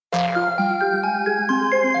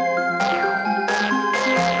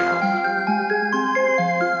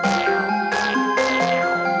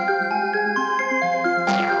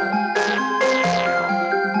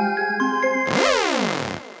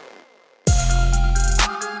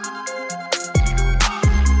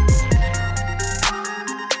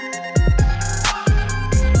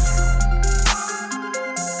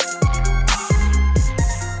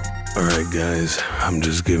guys. I'm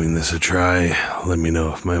just giving this a try. Let me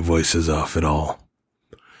know if my voice is off at all.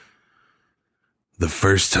 The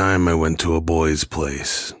first time I went to a boy's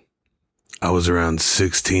place, I was around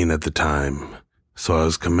 16 at the time, so I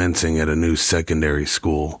was commencing at a new secondary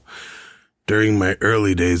school. During my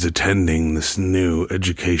early days attending this new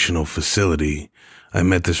educational facility, I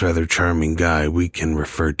met this rather charming guy we can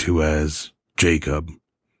refer to as Jacob.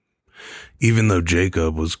 Even though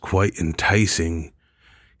Jacob was quite enticing,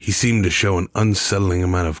 he seemed to show an unsettling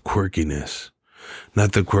amount of quirkiness.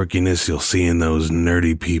 Not the quirkiness you'll see in those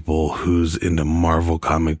nerdy people who's into Marvel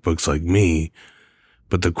comic books like me,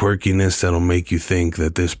 but the quirkiness that'll make you think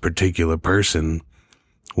that this particular person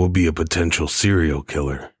will be a potential serial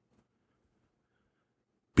killer.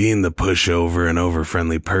 Being the pushover and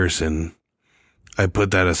over-friendly person, I put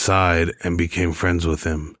that aside and became friends with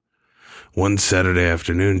him. One Saturday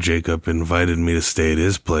afternoon, Jacob invited me to stay at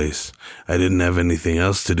his place. I didn't have anything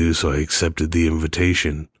else to do, so I accepted the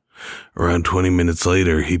invitation. Around 20 minutes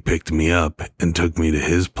later, he picked me up and took me to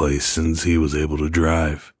his place since he was able to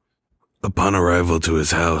drive. Upon arrival to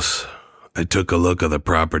his house, I took a look at the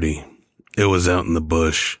property. It was out in the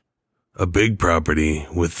bush. A big property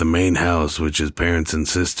with the main house, which his parents and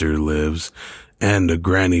sister lives, and a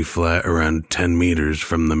granny flat around 10 meters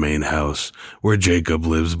from the main house, where Jacob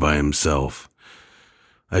lives by himself.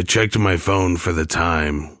 I checked my phone for the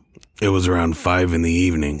time. It was around 5 in the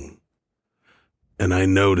evening, and I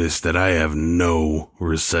noticed that I have no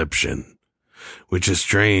reception, which is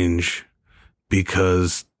strange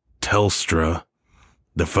because Telstra,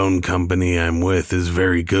 the phone company I'm with, is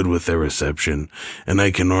very good with their reception, and I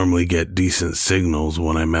can normally get decent signals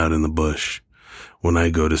when I'm out in the bush, when I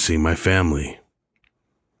go to see my family.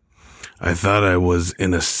 I thought I was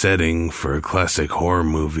in a setting for a classic horror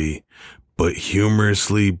movie, but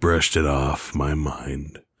humorously brushed it off my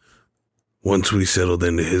mind. Once we settled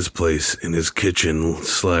into his place in his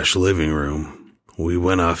kitchen/living room, we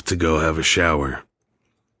went off to go have a shower.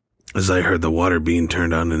 As I heard the water being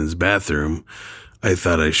turned on in his bathroom, I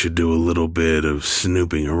thought I should do a little bit of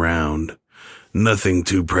snooping around. Nothing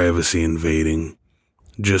too privacy invading,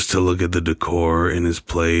 just to look at the decor in his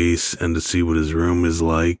place and to see what his room is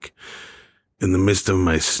like. In the midst of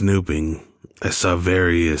my snooping, I saw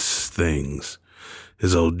various things.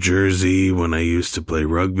 His old jersey when I used to play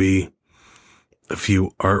rugby, a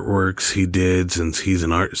few artworks he did since he's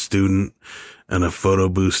an art student, and a photo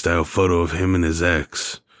booth style photo of him and his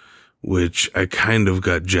ex, which I kind of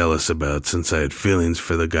got jealous about since I had feelings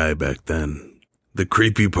for the guy back then. The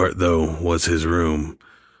creepy part, though, was his room.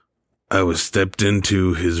 I was stepped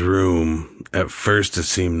into his room. At first it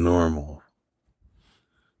seemed normal.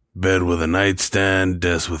 Bed with a nightstand,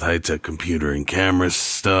 desk with high-tech computer and camera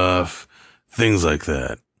stuff, things like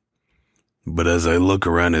that. But as I look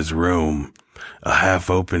around his room, a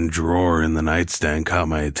half-open drawer in the nightstand caught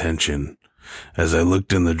my attention. As I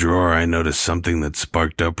looked in the drawer, I noticed something that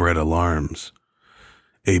sparked up red alarms.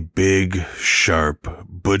 A big, sharp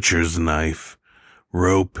butcher's knife,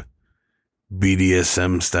 rope,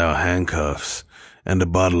 BDSM-style handcuffs, and a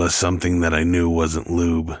bottle of something that I knew wasn't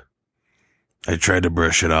lube. I tried to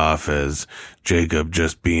brush it off as Jacob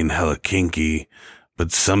just being hella kinky,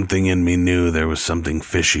 but something in me knew there was something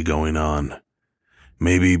fishy going on.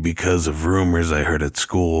 Maybe because of rumors I heard at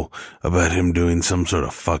school about him doing some sort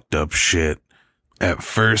of fucked up shit. At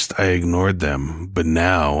first I ignored them, but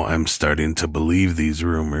now I'm starting to believe these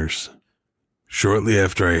rumors. Shortly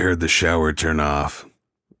after I heard the shower turn off,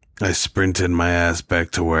 I sprinted my ass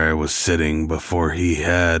back to where I was sitting before he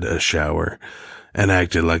had a shower, and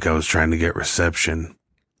acted like I was trying to get reception.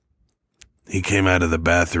 He came out of the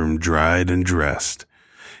bathroom dried and dressed.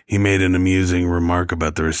 He made an amusing remark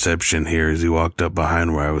about the reception here as he walked up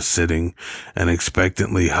behind where I was sitting and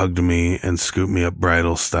expectantly hugged me and scooped me up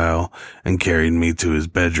bridal style and carried me to his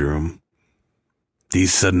bedroom.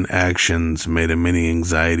 These sudden actions made a mini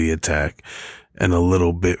anxiety attack and a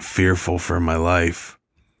little bit fearful for my life.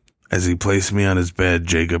 As he placed me on his bed,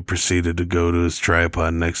 Jacob proceeded to go to his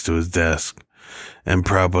tripod next to his desk and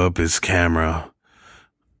prop up his camera,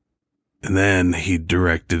 and then he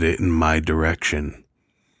directed it in my direction.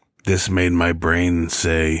 This made my brain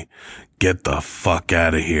say, "Get the fuck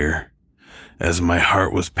out of here," as my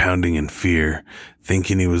heart was pounding in fear,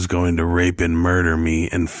 thinking he was going to rape and murder me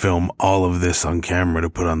and film all of this on camera to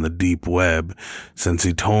put on the deep web, since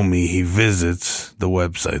he told me he visits the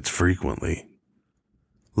websites frequently.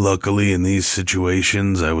 Luckily, in these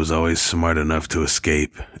situations, I was always smart enough to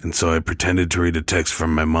escape, and so I pretended to read a text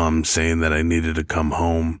from my mom saying that I needed to come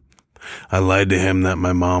home. I lied to him that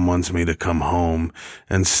my mom wants me to come home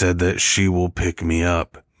and said that she will pick me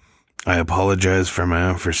up. I apologized for my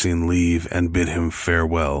unforeseen leave and bid him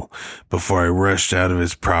farewell before I rushed out of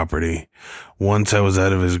his property. Once I was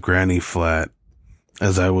out of his granny flat,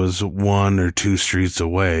 as I was 1 or 2 streets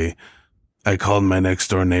away, I called my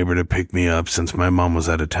next-door neighbor to pick me up since my mom was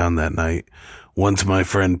out of town that night. Once my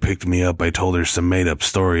friend picked me up, I told her some made-up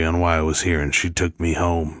story on why I was here, and she took me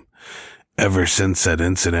home. Ever since that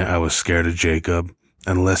incident, I was scared of Jacob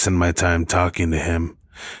and lessened my time talking to him.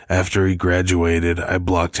 After he graduated, I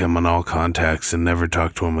blocked him on all contacts and never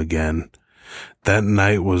talked to him again. That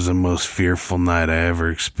night was the most fearful night I ever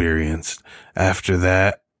experienced. After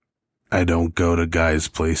that, I don't go to guys'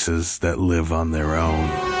 places that live on their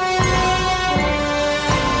own.